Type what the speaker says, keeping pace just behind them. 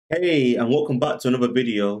Hey, and welcome back to another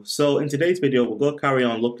video. So in today's video, we're going to carry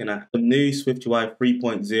on looking at the new SwiftUI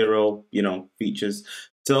 3.0, features.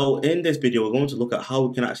 So in this video, we're going to look at how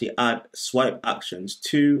we can actually add swipe actions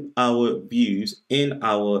to our views in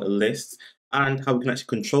our lists and how we can actually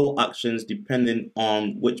control actions depending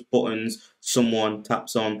on which buttons someone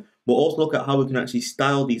taps on. We'll also look at how we can actually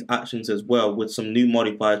style these actions as well with some new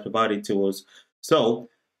modifiers provided to us. So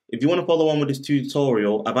if you want to follow on with this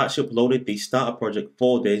tutorial, I've actually uploaded the starter project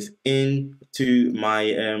for this into my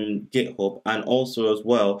GitHub, and also as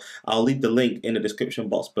well, I'll leave the link in the description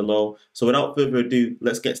box below. So without further ado,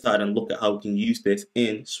 let's get started and look at how we can use this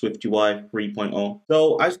in SwiftUI 3.0.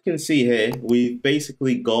 So as you can see here, we've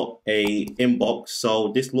basically got a inbox.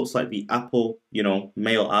 So this looks like the Apple,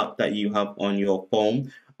 mail app that you have on your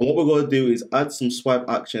phone. And what we're going to do is add some swipe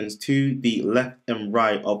actions to the left and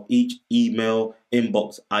right of each email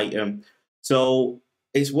inbox item. So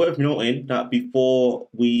it's worth noting that before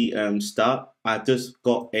we start, I just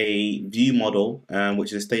got a view model,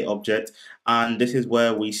 which is a state object, and this is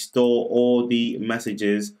where we store all the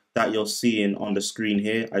messages that you're seeing on the screen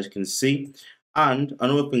here, as you can see. And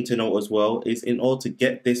another thing to note as well is in order to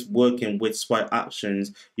get this working with swipe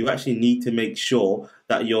actions, you actually need to make sure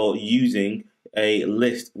that you're using a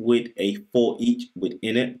list with a ForEach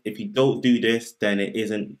within it. If you don't do this, then it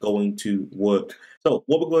isn't going to work. So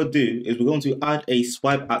what we're going to do is we're going to add a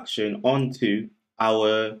swipe action onto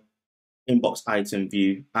our inbox item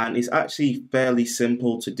view, and it's actually fairly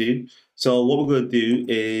simple to do. So what we're going to do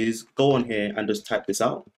is go on here and just type this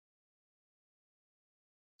out.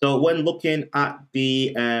 So when looking at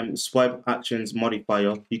the swipe actions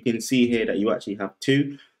modifier, you can see here that you actually have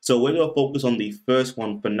two. So we're going to focus on the first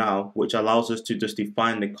one for now, which allows us to just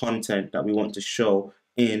define the content that we want to show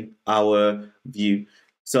in our view.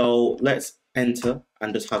 So let's enter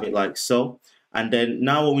and just have it like so. And then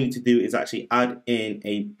now what we need to do is actually add in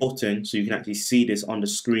a button so you can actually see this on the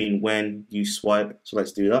screen when you swipe. So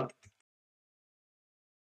let's do that.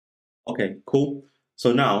 Okay, cool.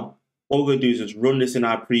 So now what we're going to do is just run this in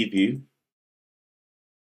our preview.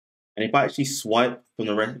 And if I actually swipe from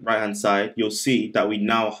the right hand side, you'll see that we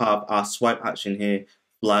now have our swipe action here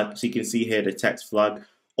flag. So you can see here the text flag.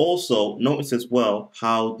 Also, notice as well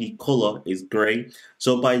how the color is gray.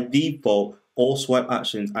 So by default, all swipe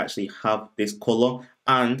actions actually have this color.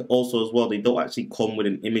 And also as well, they don't actually come with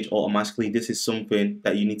an image automatically. This is something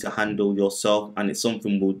that you need to handle yourself, and it's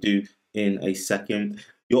something we'll do in a second.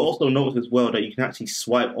 You'll also notice as well that you can actually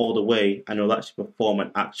swipe all the way and it'll actually perform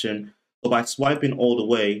an action. So by swiping all the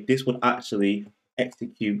way, this would actually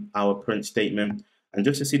execute our print statement. And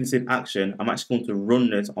just to see this in action, I'm actually going to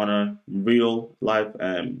run this on a real life.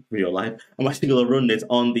 I'm actually going to run this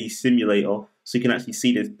on the simulator so you can actually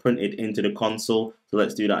see this printed into the console. So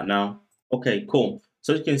let's do that now. Okay, cool.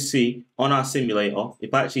 So as you can see on our simulator,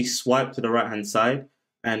 if I actually swipe to the right hand side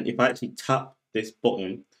and if I actually tap this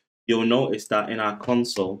button, you'll notice that in our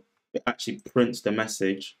console, it actually prints the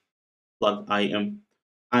message flagged item.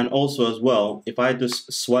 And also as well, if I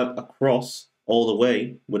just swipe across all the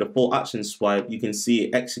way with a full action swipe, you can see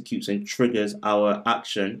it executes and triggers our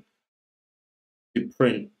action to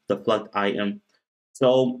print the flagged item.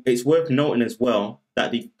 So it's worth noting as well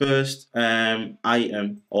that the first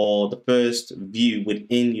item or the first view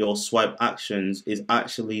within your swipe actions is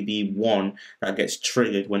actually the one that gets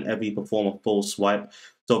triggered whenever you perform a full swipe.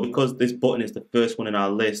 So because this button is the first one in our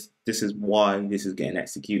list, this is why this is getting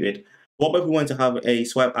executed. What if we want to have a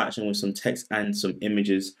swipe action with some text and some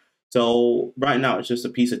images? So right now it's just a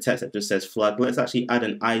piece of text that just says flag. Let's actually add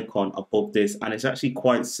an icon above this, and it's actually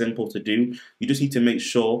quite simple to do. You just need to make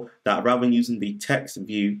sure that rather than using the text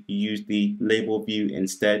view, you use the label view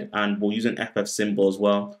instead, and we'll use an FF symbol as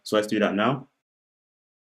well. So let's do that now.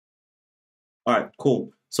 All right,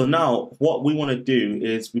 cool. So now what we want to do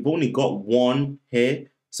is we've only got one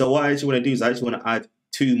here. So what I actually want to do is I actually want to add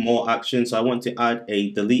two more actions. So I want to add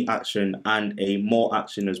a delete action and a more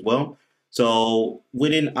action as well. So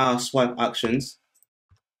within our swipe actions,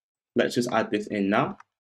 let's just add this in now.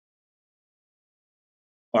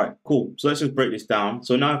 All right, cool. So let's just break this down.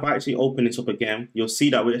 So now if I actually open this up again, you'll see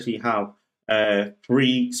that we actually have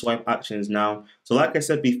 3 swipe actions now. So like I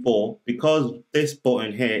said before, because this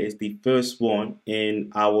button here is the first one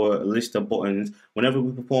in our list of buttons, whenever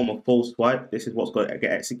we perform a full swipe, this is what's going to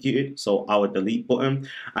get executed. So our delete button.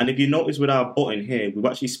 And if you notice with our button here, we've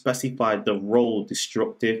actually specified the role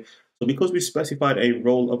destructive. So because we specified a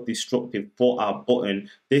role of destructive for our button,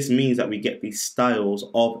 this means that we get the styles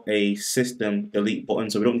of a system delete button.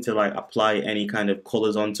 So we don't need to like apply any kind of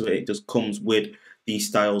colors onto it. It just comes with these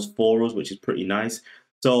styles for us, which is pretty nice.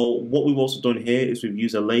 So what we've also done here is we've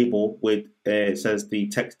used a label with it says the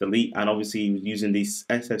text delete, and obviously using this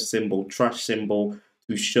SF symbol, trash symbol,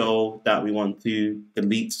 to show that we want to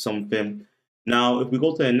delete something. Now, if we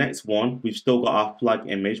go to the next one, we've still got our flag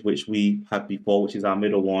image, which we had before, which is our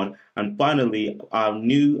middle one. And finally, our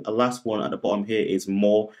new last one at the bottom here is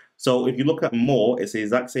more. So if you look at more, it's the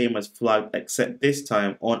exact same as flag, except this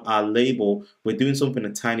time on our label, we're doing something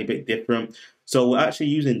a tiny bit different. So we're actually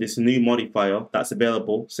using this new modifier that's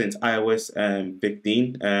available since iOS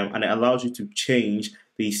 15, and it allows you to change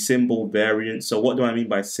the symbol variant. So what do I mean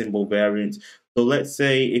by symbol variant? So let's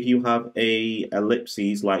say if you have a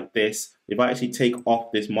ellipses like this, if I actually take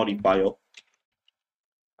off this modifier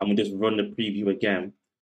and we just run the preview again,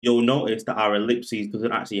 you'll notice that our ellipses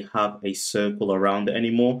doesn't actually have a circle around it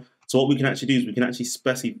anymore. So what we can actually do is we can actually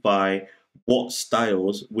specify what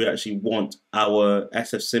styles we actually want our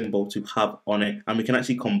SF symbol to have on it, and we can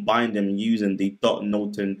actually combine them using the dot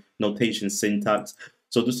notation syntax.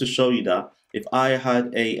 So just to show you that, if I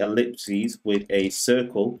had a ellipses with a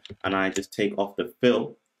circle and I just take off the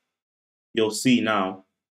fill, you'll see now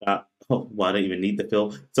that, oh, well, I don't even need the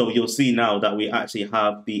fill. So you'll see now that we actually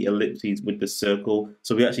have the ellipses with the circle.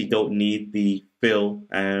 So we actually don't need the fill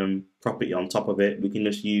property on top of it. We can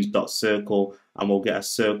just use dot circle and we'll get a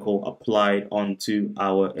circle applied onto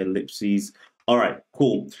our ellipses. All right,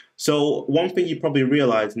 cool. So one thing you probably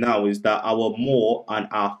realize now is that our more and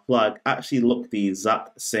our flag actually look the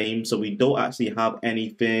exact same. So we don't actually have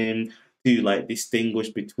anything to like distinguish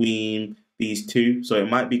between these two. So it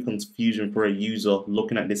might be confusion for a user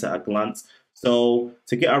looking at this at a glance. So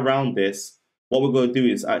to get around this, what we're going to do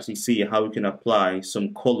is actually see how we can apply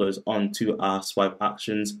some colors onto our swipe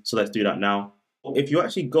actions. So let's do that now. If you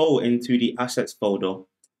actually go into the assets folder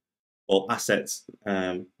or assets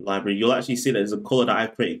library, you'll actually see that there's a color that I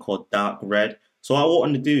created called dark red. So what I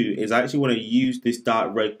want to do is I actually want to use this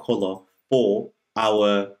dark red color for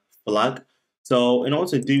our flag. So in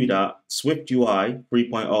order to do that, SwiftUI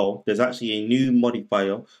 3.0, there's actually a new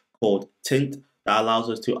modifier called tint that allows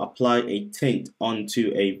us to apply a tint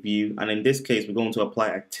onto a view. And in this case, we're going to apply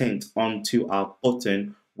a tint onto our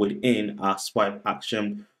button within our swipe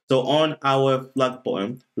action. So on our flag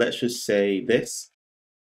button, let's just say this.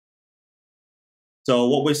 So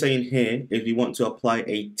what we're saying here is we want to apply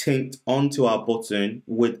a tint onto our button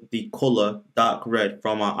with the color dark red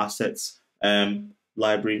from our assets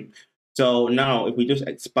library. So now if we just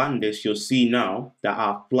expand this, you'll see now that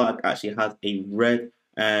our flag actually has a red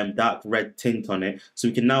dark red tint on it. So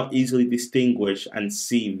we can now easily distinguish and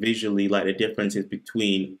see visually like the differences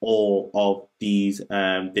between all of these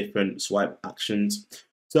different swipe actions.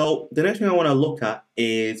 So the next thing I want to look at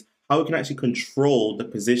is how we can actually control the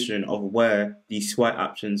position of where these swipe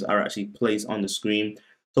actions are actually placed on the screen.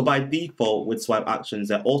 So by default with swipe actions,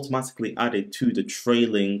 they're automatically added to the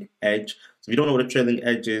trailing edge. So if you don't know what a trailing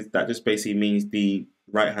edge is, that just basically means the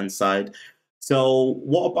right hand side. So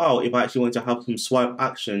what about if I actually want to have some swipe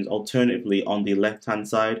actions alternatively on the left hand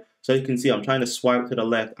side? So you can see I'm trying to swipe to the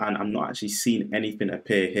left and I'm not actually seeing anything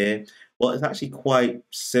appear here. Well, it's actually quite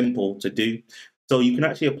simple to do. So you can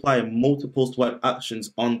actually apply multiple swipe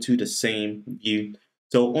actions onto the same view.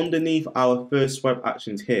 So underneath our first swipe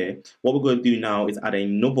actions here, what we're going to do now is add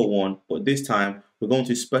another one, but this time we're going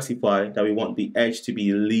to specify that we want the edge to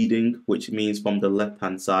be leading, which means from the left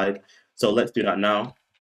hand side. So let's do that now.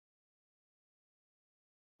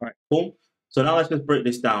 All right, cool. So now let's just break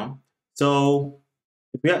this down. So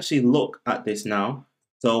if we actually look at this now,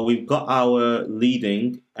 so we've got our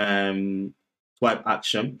leading swipe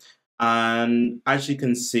action. And as you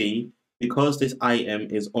can see, because this item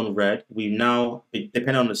is unread, we now,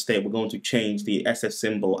 depending on the state, we're going to change the SF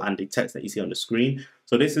symbol and the text that you see on the screen.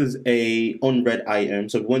 So this is a unread item.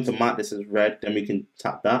 So if we want to mark this as red, then we can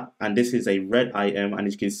tap that. And this is a red item. And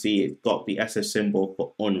as you can see, it's got the SF symbol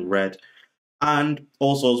for unread. And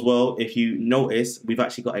also as well, if you notice, we've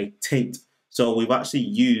actually got a tint. So we've actually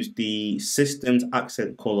used the system's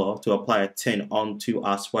accent color to apply a tint onto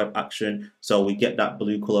our swipe action. So we get that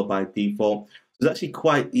blue color by default. It's actually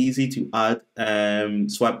quite easy to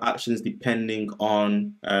add swipe actions depending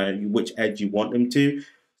on which edge you want them to.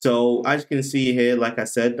 So as you can see here, like I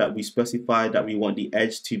said, that we specified that we want the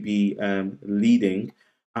edge to be leading.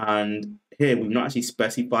 And here we've not actually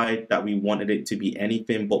specified that we wanted it to be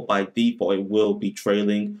anything, but by default it will be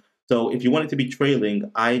trailing. So if you want it to be trailing,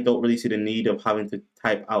 I don't really see the need of having to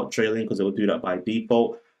type out trailing because it will do that by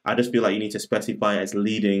default. I just feel like you need to specify as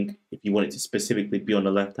leading if you want it to specifically be on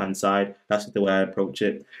the left hand side. That's the way I approach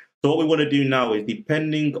it. So what we want to do now is,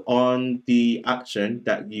 depending on the action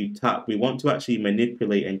that you tap, we want to actually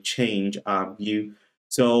manipulate and change our view.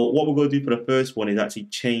 So what we're going to do for the first one is actually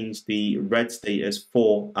change the red status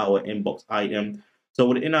for our inbox item. So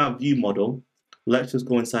within our view model, let's just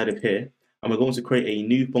go inside of here, and we're going to create a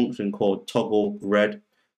new function called toggle red.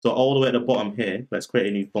 So all the way at the bottom here, let's create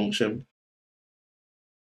a new function.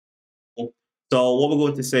 So what we're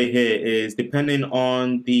going to say here is, depending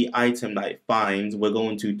on the item that it finds, we're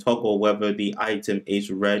going to toggle whether the item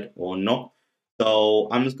is red or not. So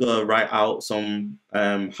I'm just going to write out some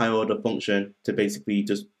higher order function to basically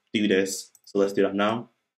just do this. So let's do that now.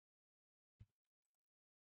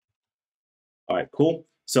 All right, cool.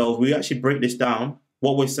 So if we actually break this down,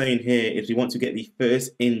 what we're saying here is we want to get the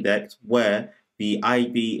first index where the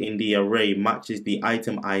ID in the array matches the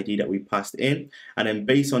item ID that we passed in. And then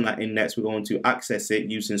based on that index, we're going to access it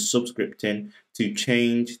using subscripting to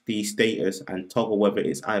change the status and toggle whether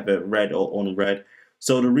it's either red or unread.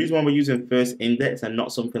 So the reason why we're using first index and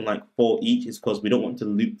not something like ForEach is because we don't want to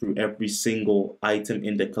loop through every single item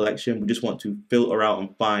in the collection. We just want to filter out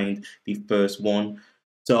and find the first one.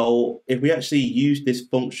 So if we actually use this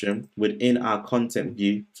function within our content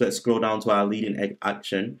view, so let's scroll down to our leading edge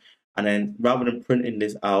action, and then rather than printing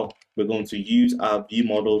this out, we're going to use our view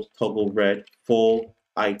model toggle red for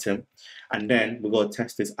item, and then we're going to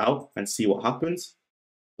test this out and see what happens.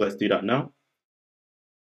 Let's do that now.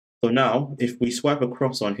 So now if we swipe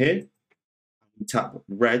across on here, we tap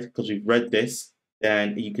red because we've read this,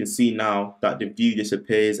 then you can see now that the view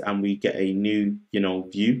disappears and we get a new,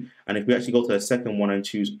 view. And if we actually go to the second one and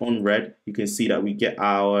choose unread, you can see that we get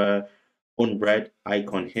our unread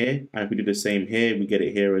icon here. And if we do the same here, we get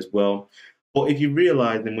it here as well. But if you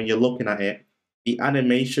realize, then when you're looking at it, the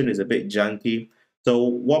animation is a bit janky. So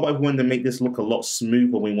what if we want to make this look a lot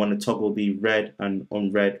smoother when we want to toggle the red and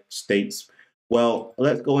unread states? Well,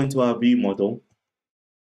 let's go into our view model.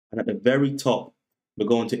 And at the very top, we're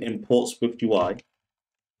going to import SwiftUI.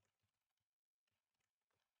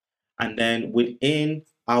 And then within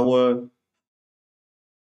our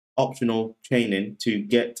optional chaining to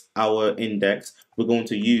get our index, we're going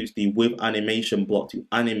to use the with animation block to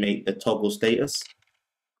animate the toggle status.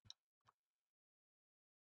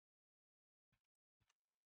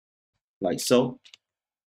 Like so.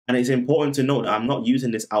 And it's important to note that I'm not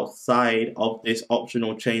using this outside of this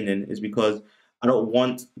optional chaining, is because I don't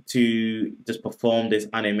want to just perform this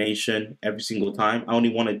animation every single time. I only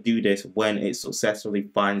want to do this when it successfully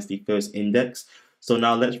finds the first index. So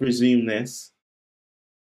now let's resume this.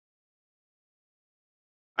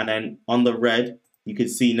 And then on the red, you can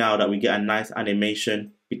see now that we get a nice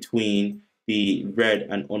animation between the red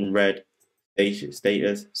and unread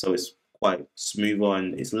status. So it's quite smoother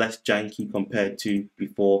and it's less janky compared to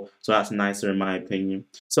before. So that's nicer in my opinion.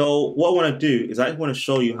 So what I want to do is I just want to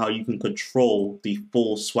show you how you can control the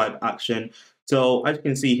full swipe action. So as you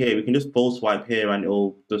can see here, we can just full swipe here and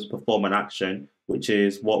it'll just perform an action, which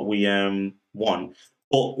is what we want.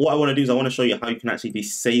 But what I want to do is I want to show you how you can actually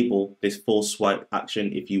disable this full swipe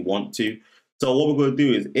action if you want to. So what we're going to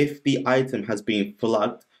do is, if the item has been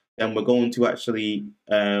flagged, then we're going to actually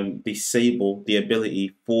disable the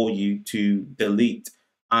ability for you to delete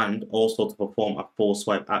and also to perform a full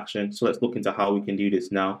swipe action. So let's look into how we can do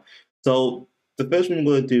this now. So the first thing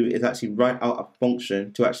we're going to do is actually write out a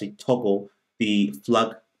function to actually toggle the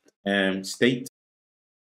flag state.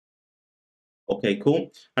 Okay,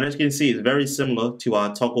 cool. And as you can see, it's very similar to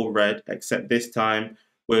our toggle red, except this time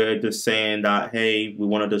we're just saying that, hey, we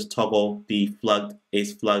want to just toggle the flagged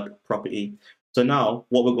is flagged property. So now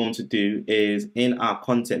what we're going to do is, in our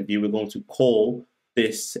content view, we're going to call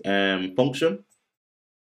this function.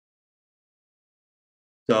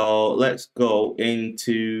 So let's go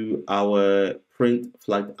into our print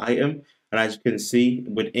flagged item. And as you can see,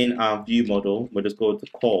 within our view model, we're just going to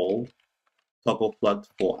call toggle flagged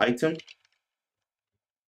for item.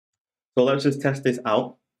 So let's just test this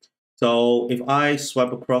out. So if I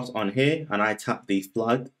swipe across on here and I tap the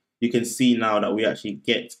flagged, you can see now that we actually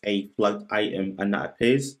get a flagged item and that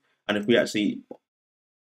appears. And if we actually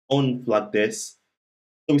unflag this,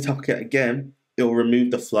 so we tap it again, it will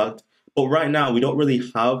remove the flagged. But right now, we don't really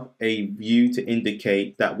have a view to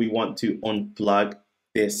indicate that we want to unflag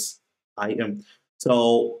this item.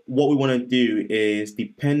 So what we want to do is,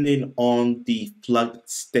 depending on the flagged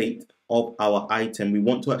state of our item, we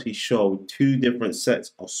want to actually show two different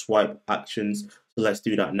sets of swipe actions. So let's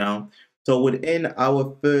do that now. So within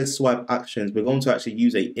our first swipe actions, we're going to actually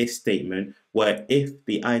use a if statement where if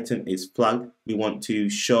the item is flagged, we want to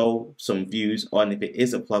show some views, and if it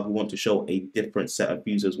isn't flagged, we want to show a different set of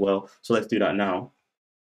views as well. So let's do that now.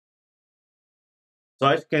 So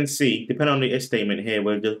as you can see, depending on the if statement here,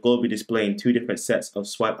 we're just going to be displaying two different sets of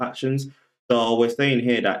swipe actions. So we're saying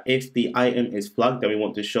here that if the item is flagged, then we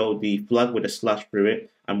want to show the flag with a slash through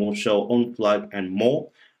it, and we'll show unflag and more.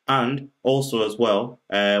 And also as well,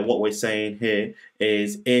 what we're saying here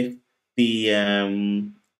is if the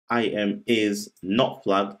item is not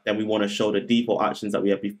flagged, then we want to show the default actions that we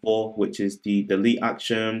had before, which is the delete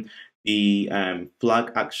action, the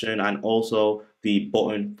flag action, and also the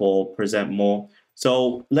button for present more.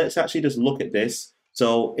 So let's actually just look at this.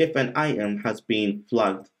 So if an item has been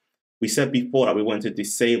flagged, we said before that we want to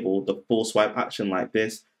disable the full swipe action like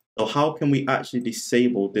this. So how can we actually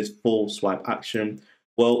disable this full swipe action?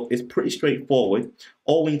 Well, it's pretty straightforward.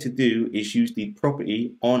 All we need to do is use the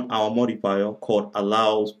property on our modifier called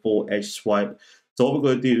allows full edge swipe. So what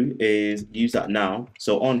we're going to do is use that now.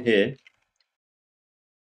 So on here,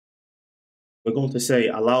 we're going to say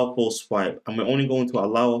allow full swipe, and we're only going to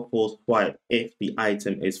allow a full swipe if the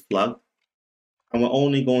item is flagged. And we're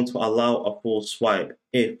only going to allow a full swipe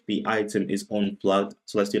if the item is unflagged.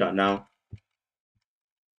 So let's do that now.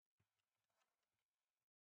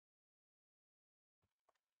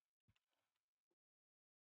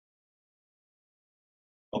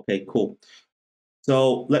 Okay, cool.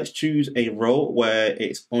 So let's choose a row where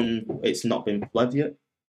it's not been flagged yet.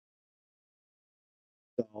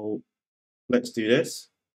 So let's do this.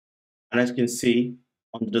 And as you can see,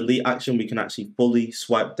 on the delete action, we can actually fully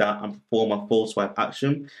swipe that and perform a full swipe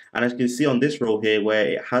action. And as you can see on this row here, where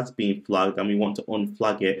it has been flagged and we want to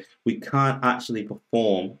unflag it, we can't actually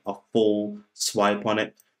perform a full swipe on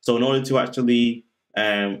it. So in order to actually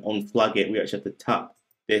unflag it, we actually have to tap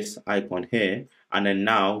this icon here. And then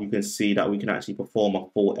now you can see that we can actually perform a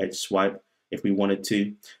full edge swipe if we wanted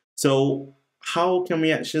to. So how can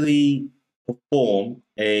we actually perform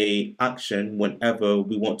a action whenever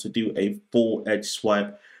we want to do a full edge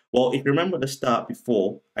swipe? Well, if you remember the start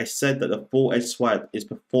before, I said that the full edge swipe is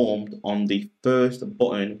performed on the first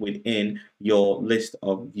button within your list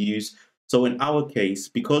of views. So in our case,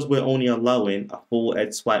 because we're only allowing a full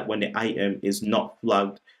edge swipe when the item is not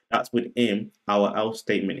flagged, that's within our else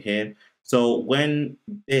statement here. So when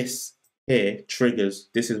this here triggers,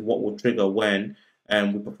 this is what will trigger when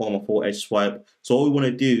we perform a full edge swipe. So what we want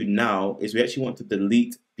to do now is we actually want to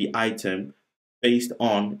delete the item based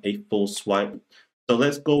on a full swipe. So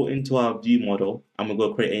let's go into our view model and we're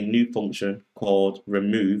going to create a new function called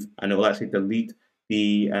remove, and it will actually delete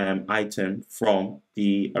the item from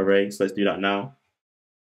the array. So let's do that now.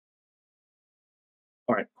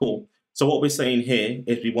 All right, cool. So what we're saying here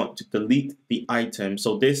is we want to delete the item.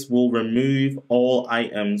 So this will remove all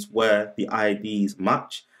items where the IDs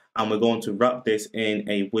match, and we're going to wrap this in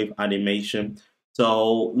a with animation.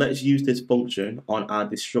 So let's use this function on our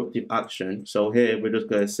destructive action. So here we're just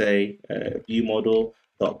going to say view model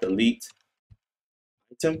dot delete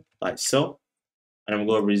item like so, and I'm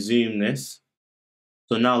going to resume this.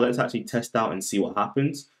 So now let's actually test out and see what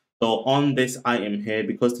happens. So on this item here,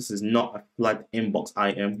 because this is not a flagged inbox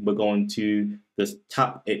item, we're going to just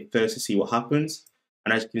tap it first to see what happens.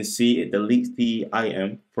 And as you can see, it deletes the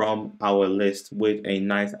item from our list with a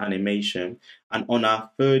nice animation. And on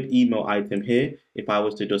our third email item here, if I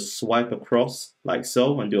was to just swipe across like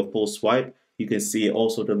so and do a full swipe, you can see it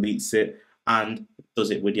also deletes it and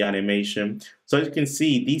does it with the animation. So as you can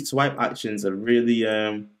see, these swipe actions are really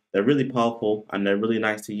they're really powerful and they're really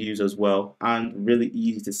nice to use as well, and really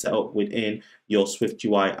easy to set up within your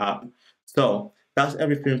SwiftUI app. So that's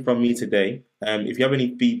everything from me today. If you have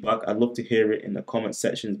any feedback, I'd love to hear it in the comment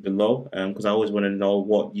sections below, because I always want to know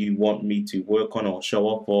what you want me to work on or show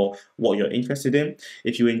off, or what you're interested in.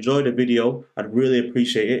 If you enjoyed the video, I'd really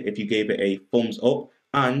appreciate it if you gave it a thumbs up.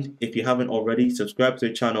 And if you haven't already, subscribe to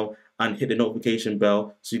the channel and hit the notification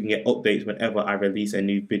bell so you can get updates whenever I release a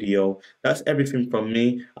new video. That's everything from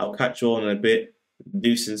me. I'll catch you all in a bit.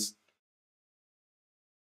 Deuces.